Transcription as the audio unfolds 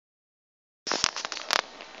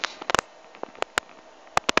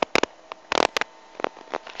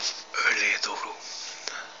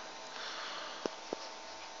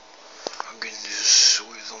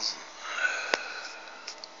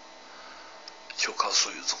Çok az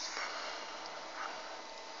uyudum.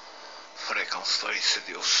 Frekansları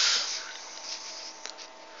hissediyoruz.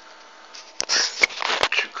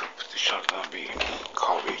 Çıkıp dışarıda bir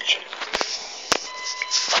kahve içelim.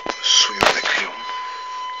 Suyu bekliyorum.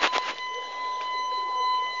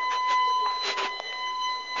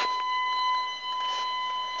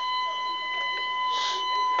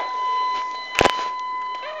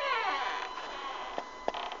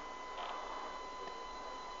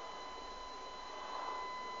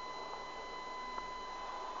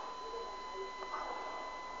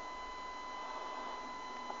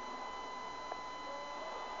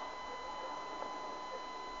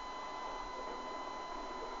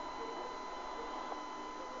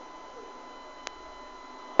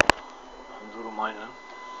 Durum aynen.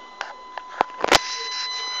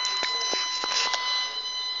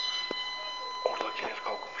 Oradakiler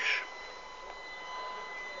kalkmış.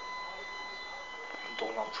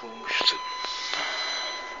 Donatılmıştı.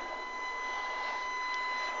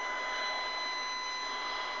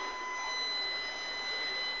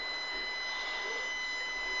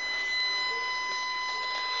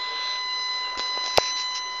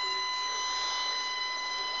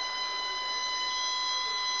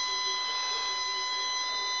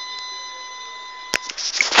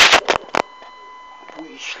 Bu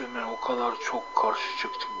işleme o kadar çok karşı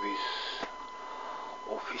çıktık biz.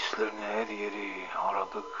 Ofislerini her yeri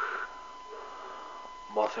aradık.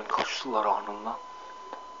 Bazen kaçtılar anından.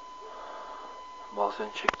 Bazen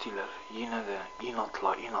çektiler. Yine de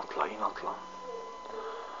inatla.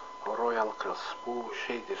 Royal Class bu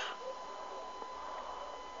şeydir.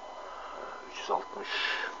 360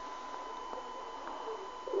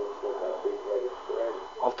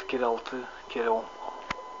 6 kere 6 kere 10.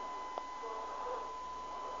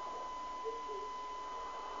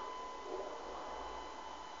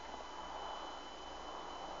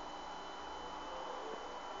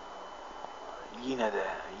 Yine de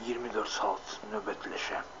 24 saat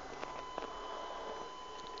nöbetleşe.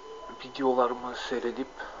 Videolarımı seyredip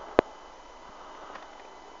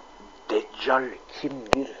Deccal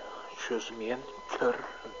kimdir çözmeyen kör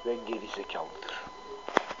ve geri zekalıdır.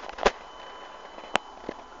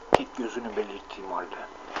 Tek gözünü belirttiğim halde.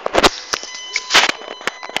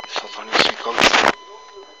 Satanizm kalıyor.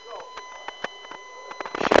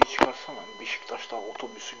 Şeyi çıkarsana, Beşiktaş'ta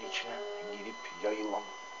otobüsün içine girip yayılan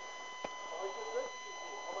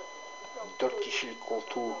 4 kişilik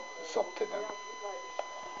koltuğu zapt eden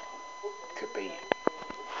köpeği.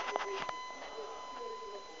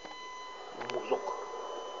 Muzok.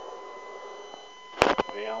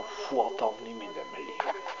 Veya Fuat Avni mi demeli?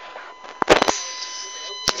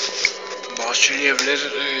 Bahçeli Evler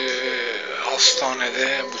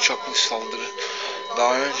hastanede bıçaklı saldırı.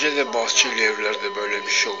 Daha önce de Bahçeli Evler'de böyle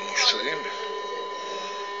bir şey olmuştu değil mi?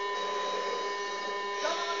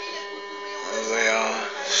 Veya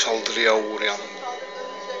saldırıya uğrayan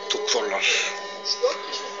doktorlar.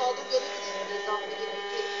 4 kişi saldırganın ismini zapt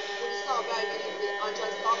edildi. Polise haber verildi ancak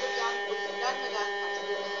saldırgan polisilenmeden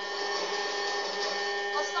kaçtı.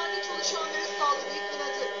 Hastanede çalışanları saldırıyı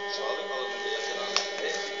kınadı. Sağlık alanında yaşanan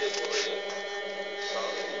en şiddet olayı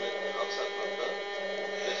sağlık hizmetini aksatmakta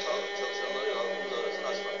ve sağlık çalışanları ile halkımız arasını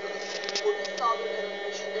açmaktadır. Polis saldırganın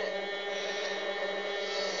peşinde.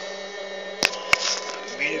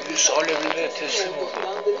 Minibüs alevlere teslim oldu.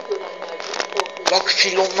 Yangını görenler korkuyor. Bak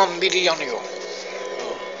filondan biri yanıyor.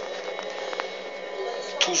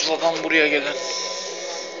 Tuzla'dan buraya gelen.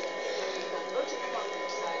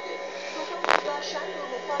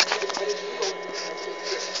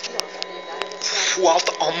 Fuat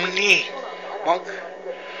Avni. Bak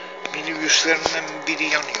minibüslerinden biri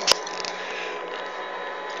yanıyor.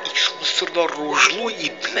 İç Mısır'da rujlu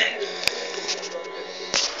ibne.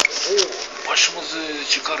 Başımızı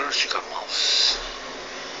çıkarır çıkarmaz.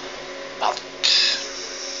 Bat.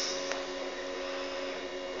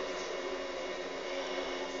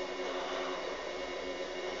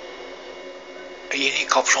 Yeni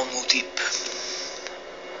kapşonlu tip.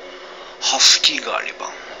 Husky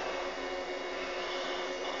galiba.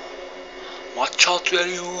 Watch out where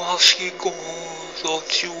you husky go.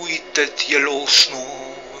 Don't you eat that yellow snow.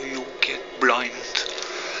 You get blind.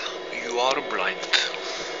 You are blind.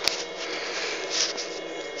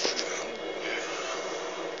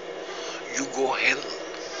 You go hell.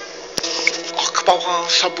 Akbaba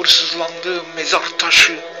sabırsızlandı, mezar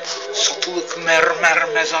taşı. Satılık mermer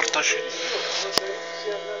mezar taşı.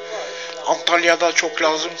 Antalya'da çok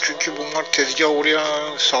lazım çünkü bunlar tezgah oraya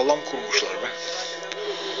sağlam kurmuşlar be.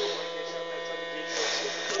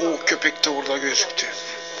 O köpek de orada gözüktü.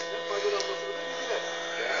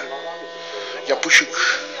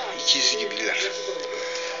 Yapışık, ikiz gibiler.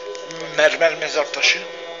 mermer mezar taşı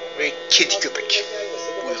ve kedi köpek.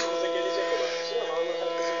 Buyur.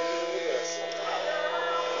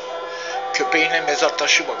 Köpeğine mezar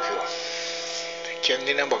taşı bakıyor.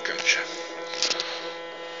 Kendine bak önce.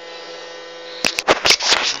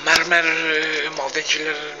 Mermer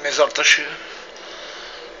madenciler mezar taşı.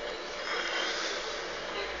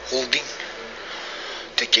 Holding.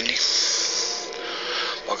 Tekeli.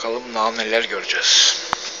 Bakalım daha neler göreceğiz.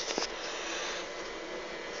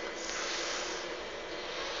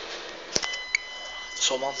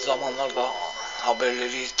 Son zamanlarda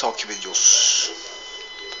haberleri takip ediyoruz.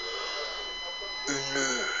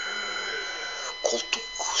 Ünlü koltuk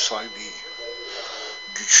sahibi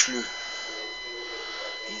güçlü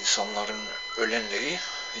insanların ölenleri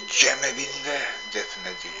cemevinde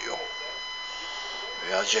defnediliyor.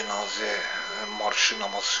 Veya cenaze marşı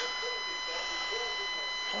namazı.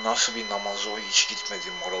 Nasıl bir namaz o? Hiç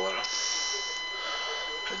gitmedim oralara.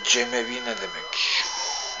 Cemevi ne demek?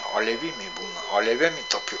 Alevi mi bunlar? Aleve mi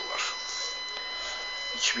tapıyorlar?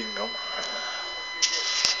 Hiç bilmiyorum.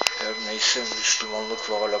 Her neyse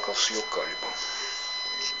Müslümanlıkla alakası yok galiba.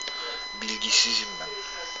 Bilgisizim ben.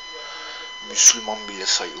 Müslüman bile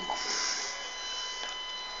sayılmam.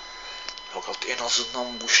 Fakat en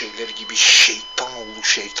azından bu şeyler gibi şeytan oğlu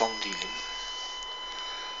şeytan değilim.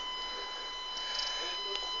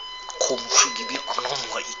 Komşu gibi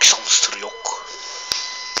anamla ilk hamster yok.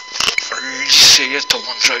 Liseye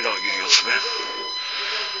tabancayla giriyoruz be.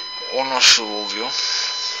 O nasıl oluyor?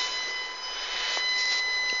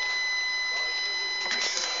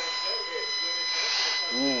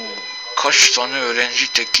 Kaç tane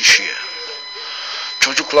öğrenci tek kişiye.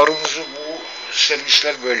 Çocuklarımızı bu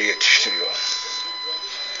servisler böyle yetiştiriyor.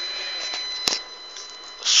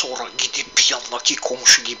 Sonra gidip yanındaki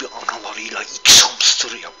komşu gibi analarıyla X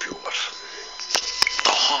hamster yapıyorlar.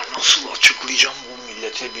 Daha nasıl açıklayacağım bu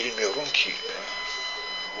millete bilmiyorum ki.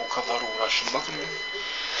 O kadar uğraştım. Bakın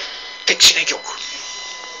tek sinek yok.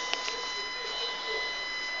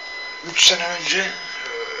 3 sene önce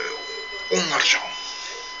onlarca.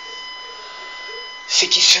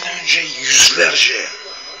 8 sene önce yüzlerce.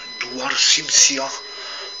 Duvar simsiyah.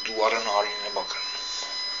 Duvarın haline bakın.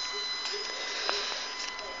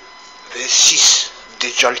 Ve siz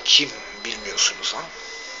Deccal kim bilmiyorsunuz ha?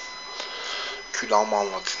 Külahımı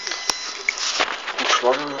anlatın.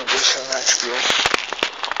 Kuşların göğsüne çıkıyor.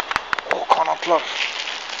 O kanatlar.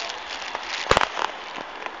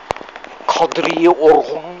 Kadriye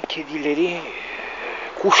Orhun'un kedileri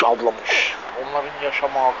kuş avlamış. Onların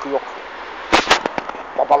yaşama hakkı yok.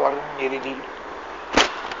 Babaların yeri değil.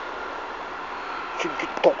 Çünkü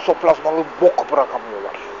toksoplazmalı bok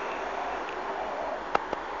bırakamıyorlar.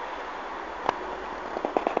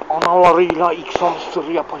 Analarıyla X hamster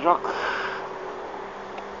yapacak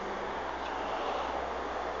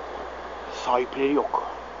sahipleri yok.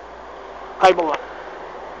 Kaybollar.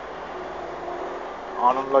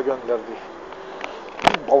 Anında gönderdi.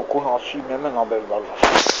 Balkona asayım hemen haberdarlar.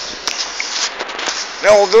 Ne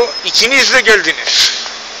oldu? İkiniz de geldiniz.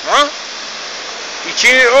 Ha?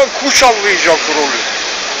 Kuş avlayacak rolü.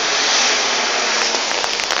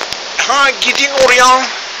 Ha gidin oraya.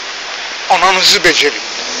 Ananızı becerin.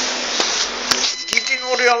 Gidin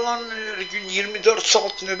oraya lan, her gün 24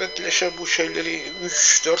 saat nöbetleşe bu şeyleri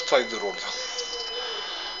 3-4 aydır orada.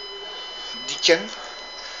 Diken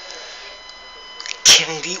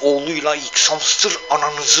kendi oğluyla X hamster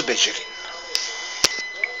ananızı becerin.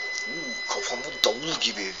 Kafamı davul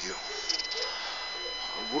gibi ediyor.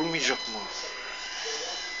 Vurmayacak mı?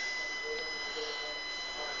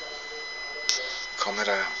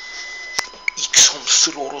 Kameraya. X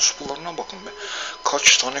hamster orospularına bakın be.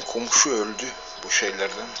 Kaç tane komşu öldü bu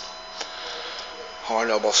şeylerden.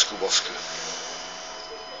 Hala baskı.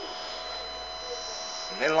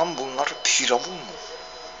 Ne lan bunlar? Firavun mu?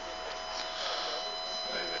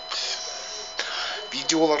 Evet.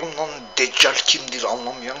 Videolarımdan Deccal kimdir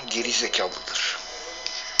anlamayan geri zekalıdır.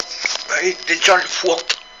 Hey Deccal Fuat.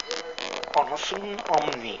 Anasının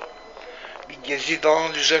amni. Bir gezi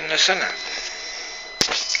daha düzenlesene.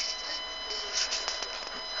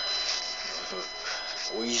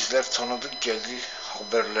 O izler tanıdık geldi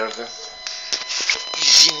haberlerden.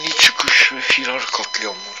 İzinli çıkış ve firar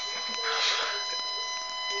katliamları.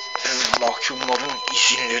 Mahkumların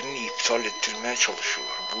izinlerini iptal ettirmeye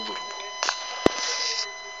çalışıyorlar. Budur bu.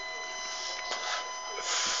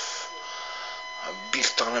 Bir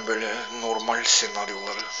tane böyle normal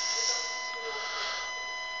senaryoları.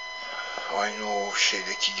 Aynı o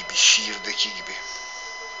şeydeki gibi, şiirdeki gibi.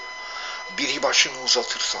 Biri başını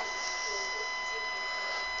uzatırsa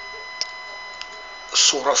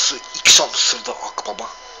sonrası X hamster'da akbaba.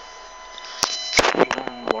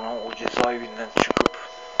 İnanın bana o cezaevinden çıkıp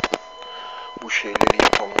bu şeyleri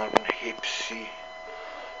yapanların hepsi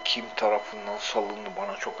kim tarafından salındı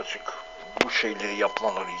bana çok açık. Bu şeyleri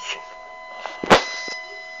yapmaları için.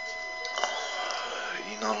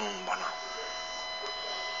 İnanın bana.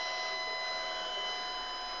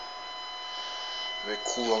 Ve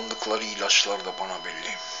kullandıkları ilaçlar da bana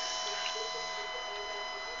belli.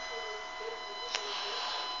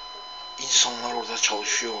 İnsanlar orada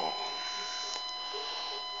çalışıyor.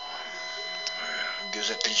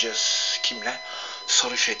 Gözetleyeceğiz. Kimle?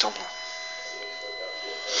 Sarı şeytanla.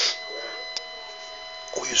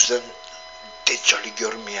 O yüzden Deccal'i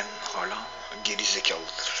görmeyen hala geri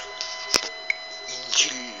zekalıdır.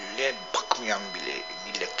 İncil'e bakmayan bile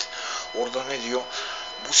millet. Orada ne diyor?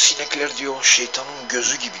 Bu sinekler diyor şeytanın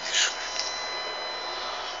gözü gibidir.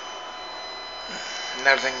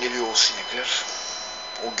 Nereden geliyor o sinekler?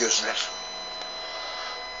 O gözler.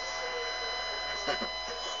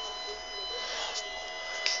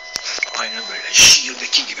 Aynen böyle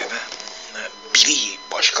şiirdeki gibi be. Biri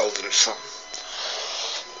baş kaldırırsa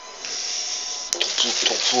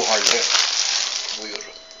toplu halde buyur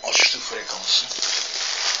açtı frekansı.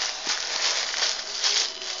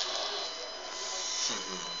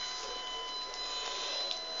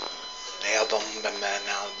 Ne adamım ben be,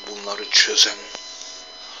 ne bunları çözen.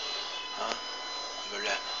 Ha?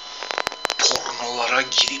 Böyle pornolara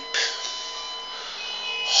girip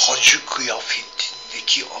hacı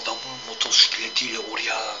kıyafetindeki adamın motosikletiyle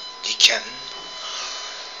oraya diken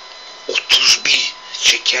 31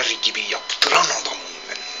 çeker gibi yaptıran adamım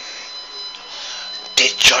ben.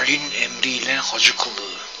 Deccal'in emriyle hacı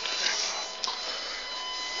kılığı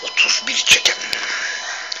 31 çeken,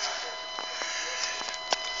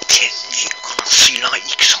 kendi anasıyla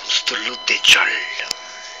X hamsterlı Deccal.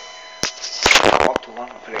 Kapat ulan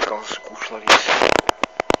frekans kuşlar yesin.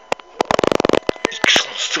 X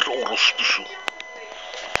hamster orospusu.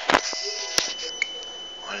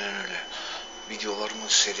 Aynen öyle. Videolarımı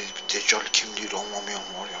seyredip Deccal kimdir anlamayan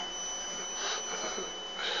var ya.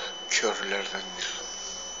 Körlerdendir.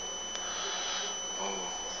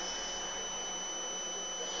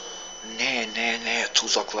 Ne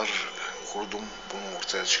tuzaklar kurdum bunu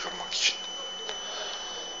ortaya çıkarmak için.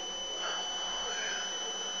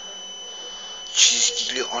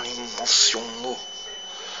 Çizgili animasyonlu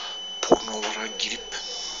pornolara girip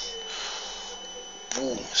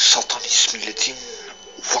bu satanist milletin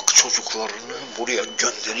ufak çocuklarını buraya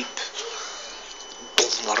gönderip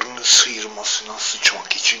donlarını sıyırmasına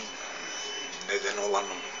sıçmak için neden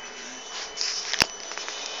olanım.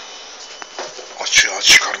 Açığa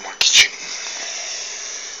çıkarmak için.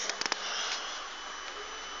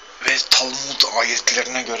 Ve Talmud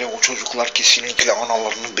ayetlerine göre o çocuklar kesinlikle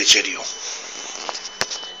analarını beceriyor.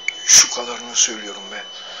 Şu kadarını söylüyorum be.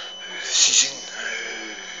 Sizin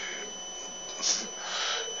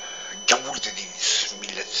gavur dediğiniz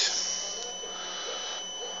millet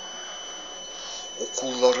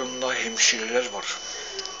okullarında hemşireler var.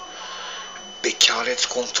 Bekaret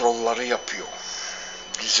kontrolleri yapıyor.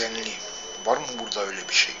 Düzenli. Var mı burada öyle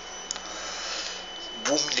bir şey?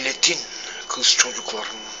 Bu milletin kız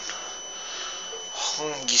çocuklarının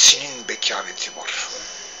hangisinin bekareti var?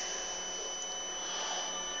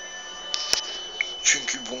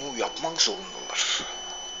 Çünkü bunu yapmak zorundalar.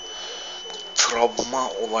 Travma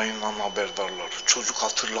olayından haberdarlar. Çocuk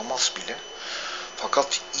hatırlamaz bile.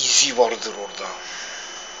 Fakat izi vardır orada.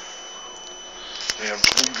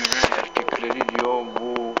 Bugünün erkekleri diyor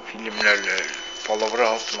bu filmlerle palavra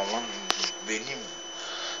atma lan. Benim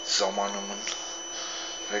zamanımın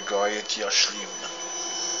ve gayet yaşlıyım ben.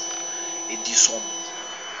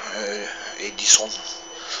 Edison,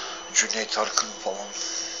 Cüneyt Arkın falan.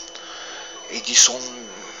 Edison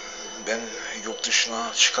ben yurt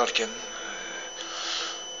dışına çıkarken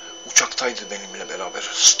uçaktaydı benimle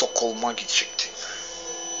beraber. Stockholm'a gidecekti.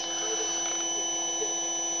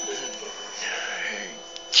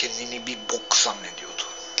 Kendini bir bok zannediyordu.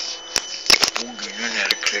 Bugünün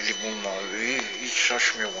erkekleri bunlar. Hiç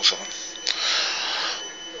şaşmıyorum o zaman.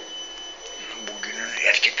 Bugünün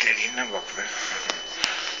erkeklerine bak be.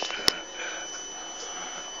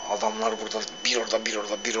 Adamlar burada bir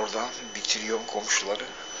orada bitiriyor komşuları.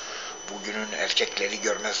 Bugünün erkekleri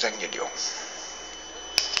görmezden geliyor.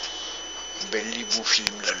 Belli bu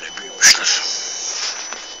filmlerle büyümüşler.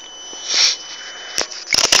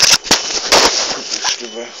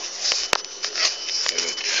 Kıbrıslı be.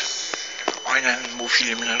 Evet. Aynen bu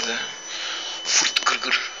filmlerde fırt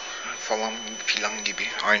kırgır falan filan gibi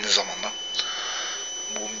aynı zamanda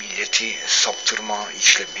bu milleti saptırma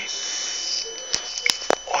işlemi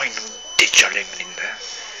aynı Deccal emrinde.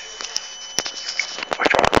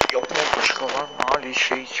 Acaba yok mu başka lan? ihtimalle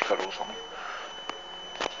şey çıkar o zaman.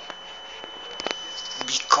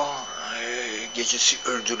 Bika gecesi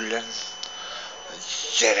öldürülen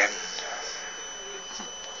Zeren.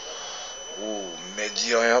 O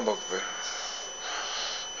medyaya bak be.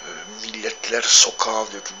 Milletler sokağa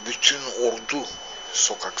döküldü. Bütün ordu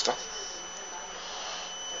sokakta.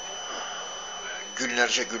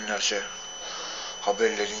 Günlerce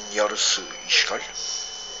haberlerin yarısı işgal.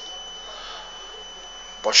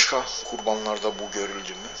 Başka kurbanlarda bu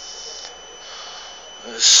görüldü mü?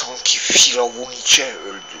 Sanki Firavuniçe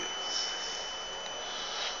öldü.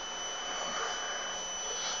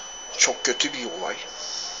 Çok kötü bir olay.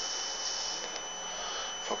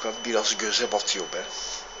 Fakat biraz göze batıyor be.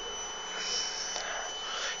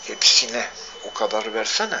 Hepsine o kadar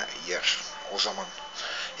versene yer. O zaman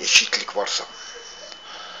eşitlik varsa.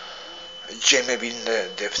 Cemevi'nde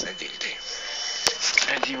defnedildi.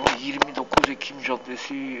 Ne diyor? 29 Ekim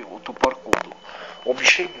Caddesi otopark oldu. O bir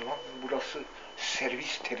şey mi lan? Burası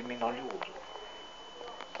servis terminali oldu.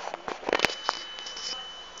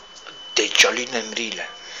 Deccal'in emriyle.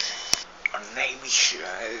 Neymiş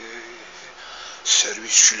ya?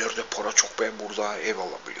 Servisçiler de para çok be, burada ev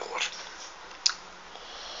alabiliyorlar.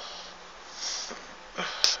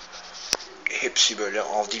 Hepsi böyle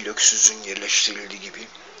Avdil Öksüz'ün yerleştirildiği gibi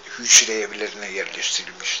hücre evlerine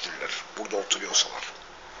yerleştirilmiştirler. Burada oturuyorsalar.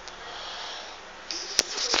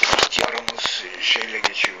 İhtiyarımız şeyle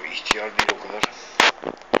geçiyor. İhtiyar değil o kadar.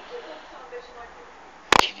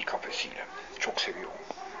 Kedi kafesiyle. Çok seviyor.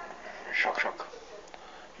 Şak şak.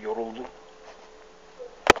 Yoruldu.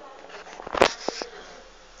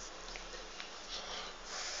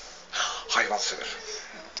 Hayvansever.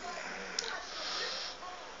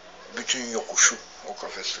 Bütün yokuşu o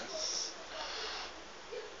kafesi.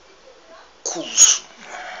 Kulsun.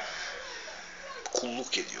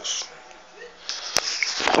 Kulluk ediyorsun.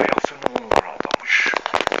 Hayatını onlara adamış.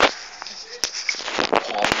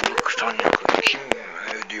 Pahalılıktan yakın. Kim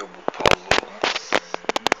ödüyor bu pahalılığı?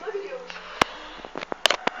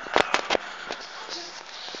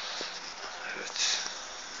 Evet.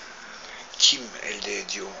 Kim elde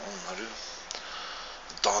ediyor onları?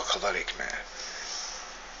 Dağ kadar ekmeğe.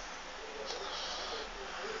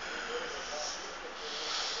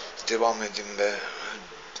 Devam edin ve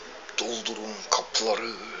doldurun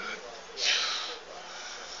kapıları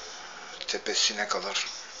tepesine kadar.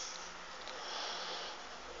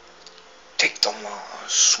 Tek damla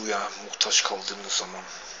suya muhtaç kaldığınız zaman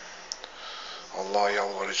Allah'a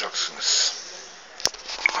yalvaracaksınız.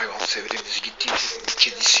 Hayvanseverimiz gitti,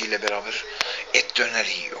 kedisiyle beraber et döner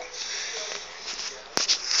yiyor.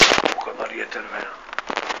 Bu kadar yeter be.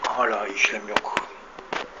 Hala işlem yok.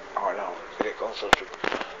 Hala frekans açık.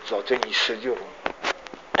 Zaten hissediyorum.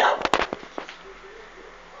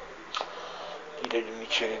 Gidelim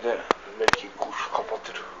içeride, belki kuş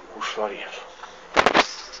kapatır, kuşlar yer.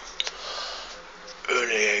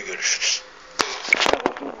 Öğleye görüşürüz.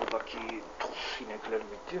 Bakın buradaki toz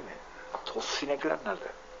sinekler bitti mi? Toz sinekler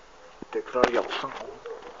nerede? Tekrar yapsın,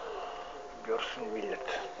 görsün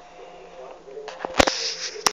millet.